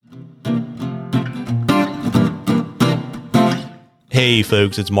Hey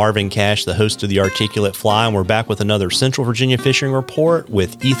folks, it's Marvin Cash, the host of The Articulate Fly, and we're back with another Central Virginia fishing report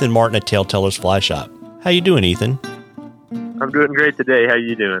with Ethan Martin at TaleTellers Fly Shop. How you doing, Ethan? I'm doing great today. How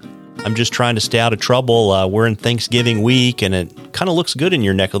you doing? I'm just trying to stay out of trouble. We're in Thanksgiving week, and it kind of looks good in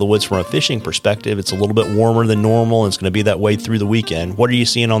your neck of the woods from a fishing perspective. It's a little bit warmer than normal, and it's going to be that way through the weekend. What are you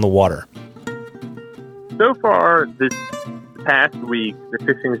seeing on the water? So far, this past week, the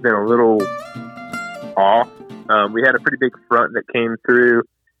fishing's been a little off. We had a pretty big front that came through,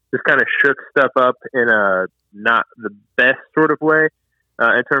 just kind of shook stuff up in a not the best sort of way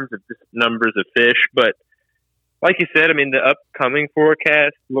in terms of just numbers of fish. But like you said, I mean, the upcoming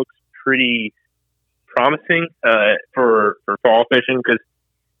forecast looks pretty promising for fall fishing because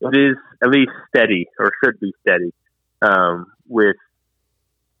it is at least steady, or should be steady, with,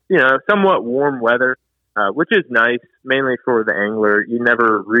 somewhat warm weather, which is nice, mainly for the angler. You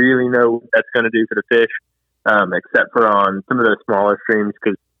never really know what that's going to do for the fish. Except for on some of those smaller streams,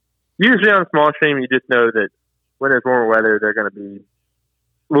 because usually on a small stream, you just know that when there's warmer weather, they're going to be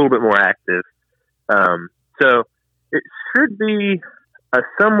a little bit more active. So it should be a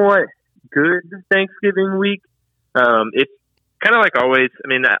somewhat good Thanksgiving week. It's kind of like always. I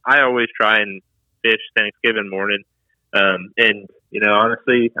mean, I always try and fish Thanksgiving morning. And,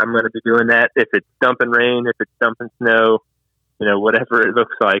 honestly, I'm going to be doing that if it's dumping rain, if it's dumping snow, whatever it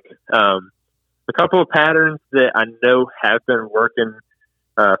looks like. A couple of patterns that I know have been working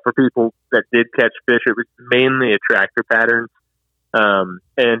for people that did catch fish. It was mainly attractor patterns,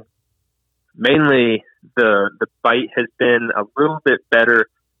 and mainly the bite has been a little bit better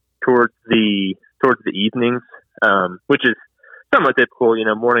towards the evenings, which is somewhat typical.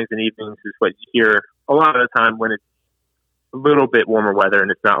 Mornings and evenings is what you hear a lot of the time when it's a little bit warmer weather and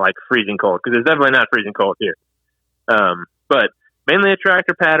it's not like freezing cold, because it's definitely not freezing cold here. But mainly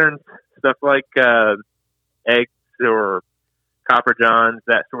attractor patterns. Stuff like eggs or copper johns,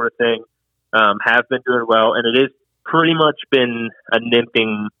 that sort of thing, have been doing well, and it has pretty much been a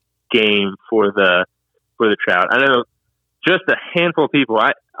nymphing game for the trout. I know just a handful of people.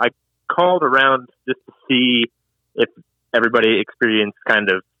 I called around just to see if everybody experienced kind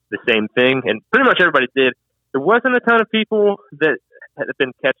of the same thing, and pretty much everybody did. There wasn't a ton of people that had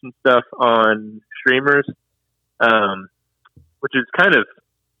been catching stuff on streamers, which is kind of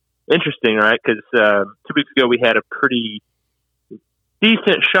interesting, right? Because 2 weeks ago we had a pretty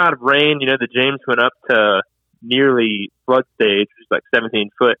decent shot of rain. The James went up to nearly flood stage, which is like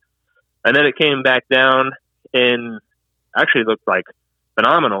 17 foot, and then it came back down and actually looked like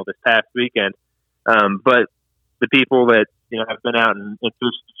phenomenal this past weekend. But the people that have been out and fished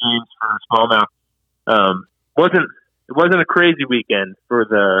the James for smallmouth, it wasn't a crazy weekend for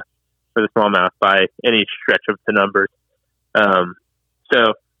the smallmouth by any stretch of the numbers.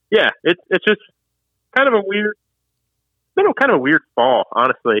 So. Yeah, it's just kind of a weird fall,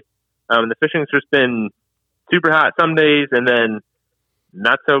 honestly. The fishing's just been super hot some days and then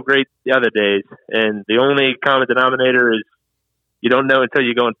not so great the other days. And the only common denominator is you don't know until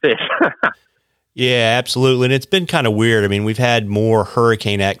you go and fish. Yeah, absolutely. And it's been kind of weird. I mean, we've had more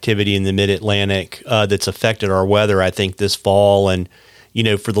hurricane activity in the mid-Atlantic that's affected our weather, I think, this fall. And,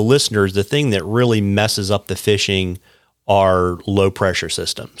 for the listeners, the thing that really messes up the fishing are low pressure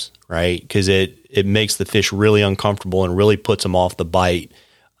systems, right? Because it makes the fish really uncomfortable and really puts them off the bite.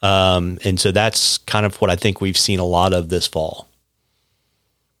 And so that's kind of what I think we've seen a lot of this fall.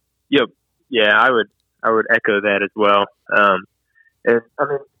 Yep. Yeah, I would echo that as well. And I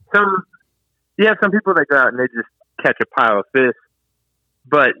mean, you have some people that go out and they just catch a pile of fish,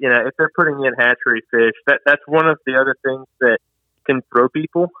 but if they're putting in hatchery fish, that's one of the other things that can throw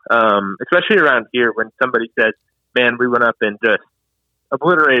people, especially around here when somebody says, man, we went up and just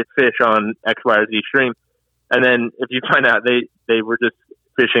obliterated fish on X, Y, or Z stream. And then if you find out they were just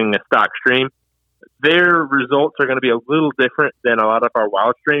fishing a stock stream, their results are going to be a little different than a lot of our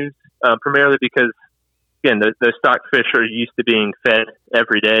wild streams, primarily because, again, the stock fish are used to being fed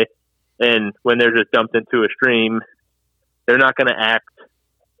every day. And when they're just dumped into a stream, they're not going to act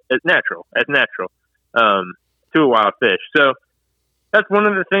as natural to a wild fish. So that's one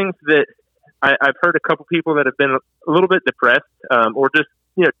of the things that I've heard a couple people that have been a little bit depressed, or just,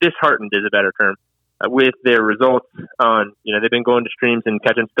 disheartened is a better term, with their results on, they've been going to streams and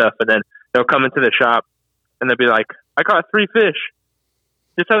catching stuff, and then they'll come into the shop and they'll be like, I caught 3 fish.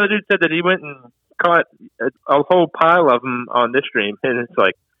 This other dude said that he went and caught a whole pile of them on this stream. And it's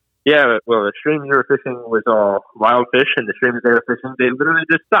like, yeah, well, the stream you were fishing was all wild fish, and the streams they were fishing, they literally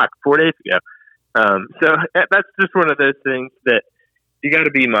just stocked 4 days ago. So that's just one of those things that you got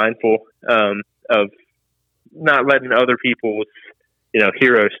to be mindful of, not letting other people's,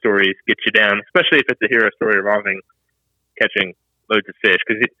 hero stories get you down, especially if it's a hero story involving catching loads of fish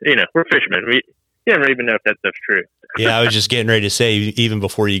because, we're fishermen. We never even know if that stuff's true. Yeah, I was just getting ready to say, even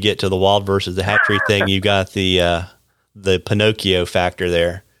before you get to the wild versus the hatchery thing, you got the Pinocchio factor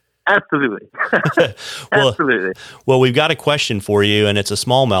there. Absolutely. Absolutely. Well, we've got a question for you, and it's a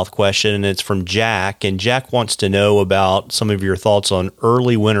smallmouth question, and it's from Jack. And Jack wants to know about some of your thoughts on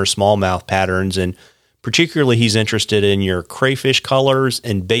early winter smallmouth patterns, and particularly he's interested in your crayfish colors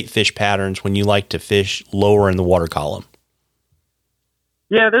and baitfish patterns when you like to fish lower in the water column.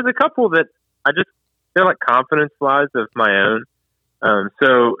 Yeah, there's a couple that I just feel like confidence flies of my own.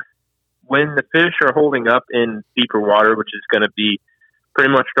 So when the fish are holding up in deeper water, which is going to be pretty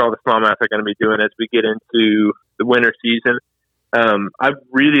much all the smallmouth are going to be doing as we get into the winter season, I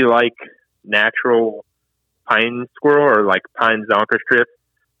really like natural pine squirrel or like pine zonker strip.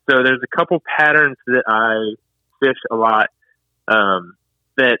 So there's a couple patterns that I fish a lot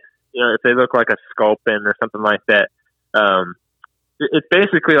that, if they look like a sculpin or something like that, it's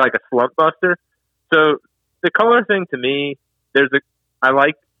basically like a slump buster. So the color thing to me, I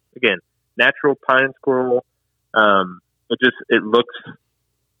like, again, natural pine squirrel. It looks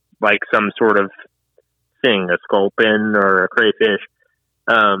like some sort of thing, a sculpin or a crayfish.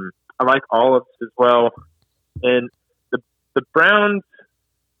 I like olives as well. And the browns,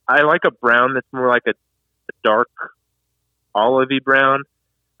 I like a brown that's more like a dark olivey brown.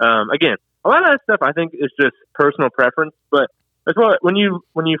 Again, a lot of that stuff I think is just personal preference, but that's what, when you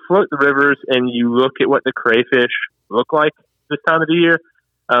float the rivers and you look at what the crayfish look like this time of the year,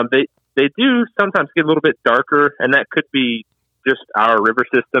 they do sometimes get a little bit darker, and that could be just our river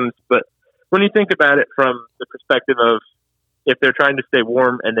systems. But when you think about it from the perspective of if they're trying to stay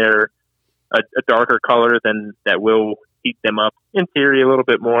warm and they're a darker color, then that will heat them up in theory a little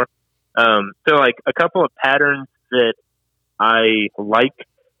bit more. So like a couple of patterns that I like,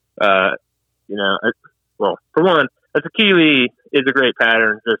 well, for one, a tequila is a great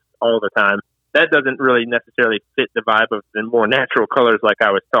pattern just all the time. That doesn't really necessarily fit the vibe of the more natural colors like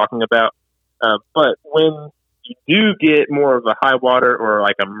I was talking about. But when you do get more of a high water or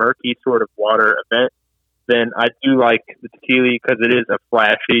like a murky sort of water event, then I do like the tequila because it is a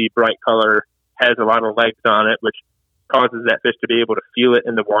flashy, bright color, has a lot of legs on it, which causes that fish to be able to feel it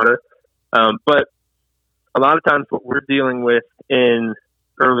in the water. But a lot of times what we're dealing with in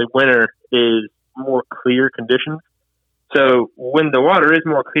early winter is more clear conditions. So when the water is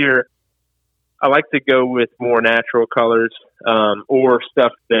more clear, I like to go with more natural colors, or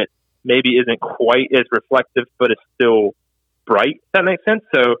stuff that maybe isn't quite as reflective, but is still bright. If that makes sense.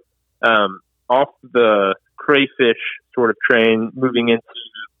 So, off the crayfish sort of train, moving into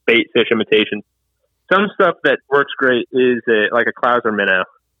bait fish imitations, some stuff that works great is like a Clouser minnow.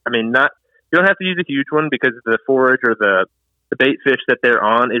 I mean, you don't have to use a huge one because the forage or the bait fish that they're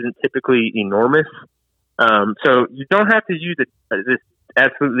on isn't typically enormous. So you don't have to use this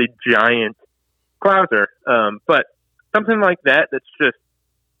absolutely giant Clouser, but something like that that's just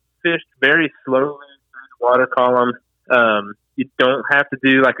fished very slowly through the water column. You don't have to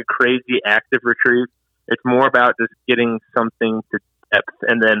do like a crazy active retrieve. It's more about just getting something to depth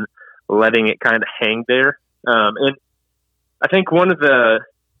and then letting it kind of hang there. And I think one of the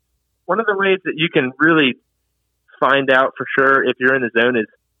ways that you can really find out for sure if you're in the zone is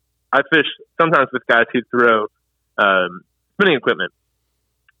I fish sometimes with guys who throw spinning equipment,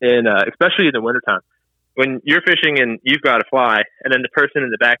 and especially in the wintertime. When you're fishing and you've got a fly, and then the person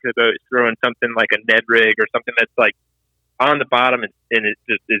in the back of the boat is throwing something like a Ned rig or something that's like on the bottom and it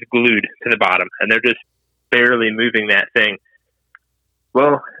just is glued to the bottom, and they're just barely moving that thing.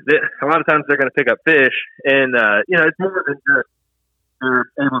 Well, a lot of times they're going to pick up fish, and it's more than just they're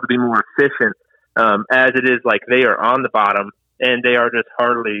able to be more efficient, as it is like they are on the bottom and they are just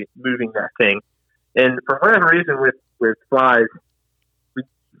hardly moving that thing. And for whatever reason with flies,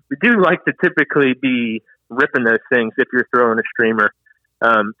 we do like to typically be ripping those things if you're throwing a streamer.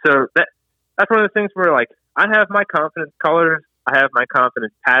 So that's one of the things where like I have my confidence colors, I have my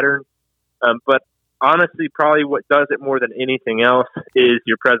confidence patterns, but honestly, probably what does it more than anything else is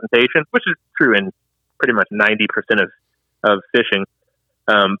your presentation, which is true in pretty much 90% of fishing.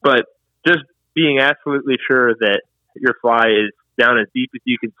 But just being absolutely sure that your fly is down as deep as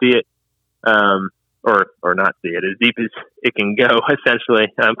you can see it, or not see it, as deep as it can go, essentially.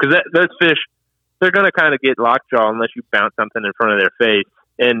 Because those fish, they're going to kind of get lockjaw unless you bounce something in front of their face.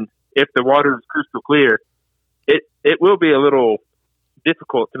 And if the water is crystal clear, it will be a little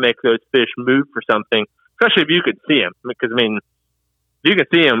difficult to make those fish move for something, especially if you could see them. Because, I mean, if you can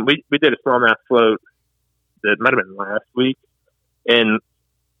see them, we did a smallmouth float that might have been last week. And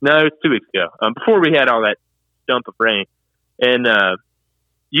no, it was 2 weeks ago, before we had all that dump of rain. And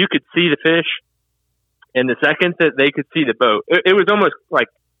you could see the fish, And the second that they could see the boat, it was almost like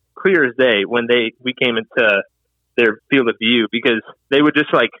clear as day when we came into their field of view, because they would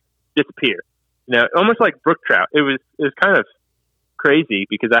just like disappear, almost like brook trout. It was kind of crazy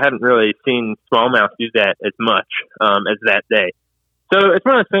because I haven't really seen smallmouth do that as much as that day. So it's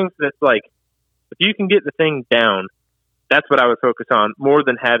one of those things that's like, if you can get the thing down, that's what I would focus on more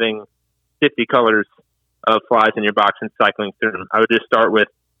than having 50 colors of flies in your box and cycling through them. I would just start with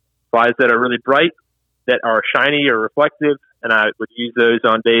flies that are really bright, that are shiny or reflective, and I would use those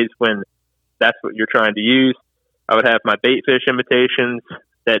on days when that's what you're trying to use. I would have my bait fish imitations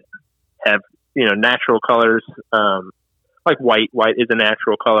that have, natural colors, like white. White is a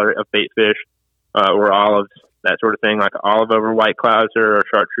natural color of bait fish, or olives, that sort of thing, like olive over white clouser or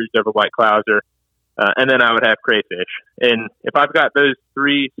chartreuse over white clouser. And then I would have crayfish. And if I've got those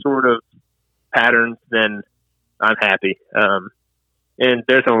three sort of patterns, then I'm happy. And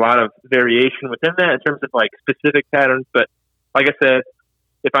there's a lot of variation within that in terms of like specific patterns. But like I said,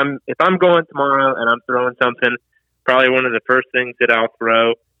 if I'm going tomorrow and I'm throwing something, probably one of the first things that I'll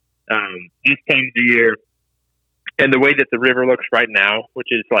throw this time of the year, and the way that the river looks right now,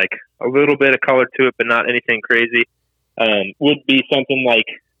 which is like a little bit of color to it, but not anything crazy, would be something like,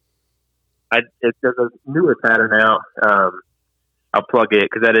 there's a newer pattern out. I'll plug it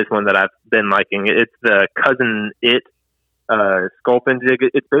because that is one that I've been liking. It's the Cousin It sculpin jig.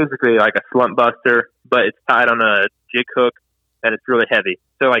 It's basically like a slump buster, but it's tied on a jig hook and it's really heavy.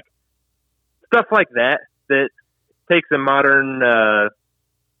 So like stuff like that takes a modern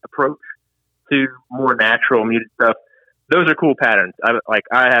approach to more natural muted stuff. Those are cool patterns. I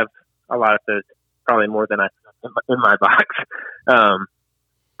have a lot of those, probably more than I in my box.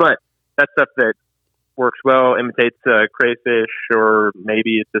 But that's stuff that works well, imitates crayfish, or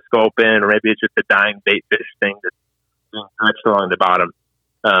maybe it's a sculpin, or maybe it's just a dying bait fish thing that's being stretched along the bottom.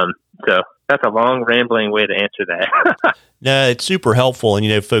 So that's a long, rambling way to answer that. No, it's super helpful.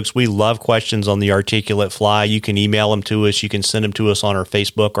 And, folks, we love questions on the articulate fly. You can email them to us. You can send them to us on our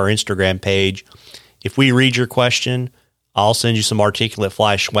Facebook or Instagram page. If we read your question, I'll send you some articulate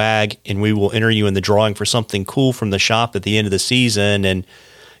fly swag, and we will enter you in the drawing for something cool from the shop at the end of the season. And,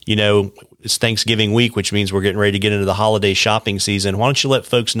 it's Thanksgiving week, which means we're getting ready to get into the holiday shopping season. Why don't you let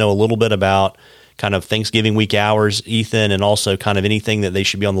folks know a little bit about kind of Thanksgiving week hours, Ethan, and also kind of anything that they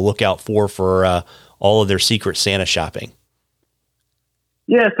should be on the lookout for all of their Secret Santa shopping?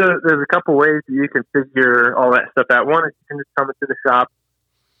 Yeah, so there's a couple ways that you can figure all that stuff out. One is you can just come into the shop.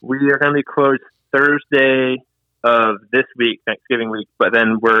 We are going to be closed Thursday of this week, Thanksgiving week, but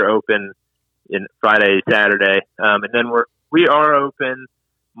then we're open in Friday, Saturday, and then we are open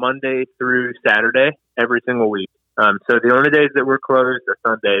Monday through Saturday every single week. So the only days that we're closed are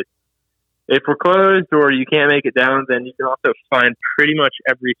Sundays. If we're closed or you can't make it down, then you can also find pretty much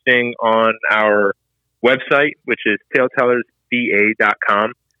everything on our website, which is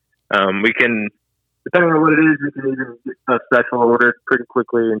TaleTellersBA.com. We can, depending on what it is, we can even get a special order pretty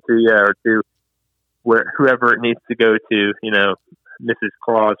quickly into you, or to whoever it needs to go to, Mrs.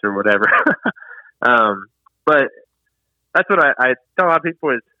 Claus or whatever. But that's what I tell a lot of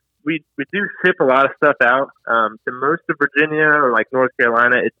people is we do ship a lot of stuff out to most of Virginia or like North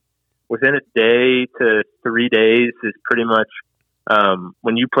Carolina. It's within a day to 3 days is pretty much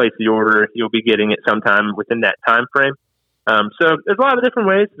when you place the order, you'll be getting it sometime within that time frame. So there's a lot of different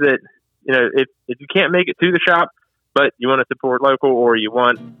ways that, if you can't make it to the shop, but you want to support local, or you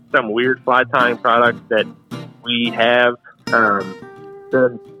want some weird fly tying product that we have,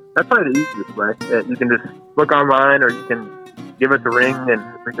 then that's probably the easiest way. You can just look online, or you can give us a ring and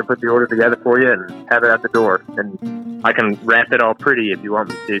we can put the order together for you and have it at the door. And I can wrap it all pretty if you want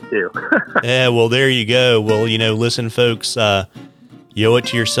me to too. Yeah, well, there you go. Well, listen, folks, you owe it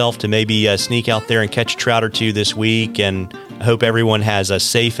to yourself to maybe sneak out there and catch a trout or two this week. And I hope everyone has a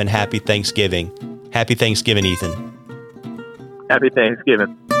safe and happy Thanksgiving. Happy Thanksgiving, Ethan. Happy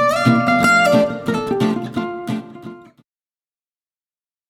Thanksgiving.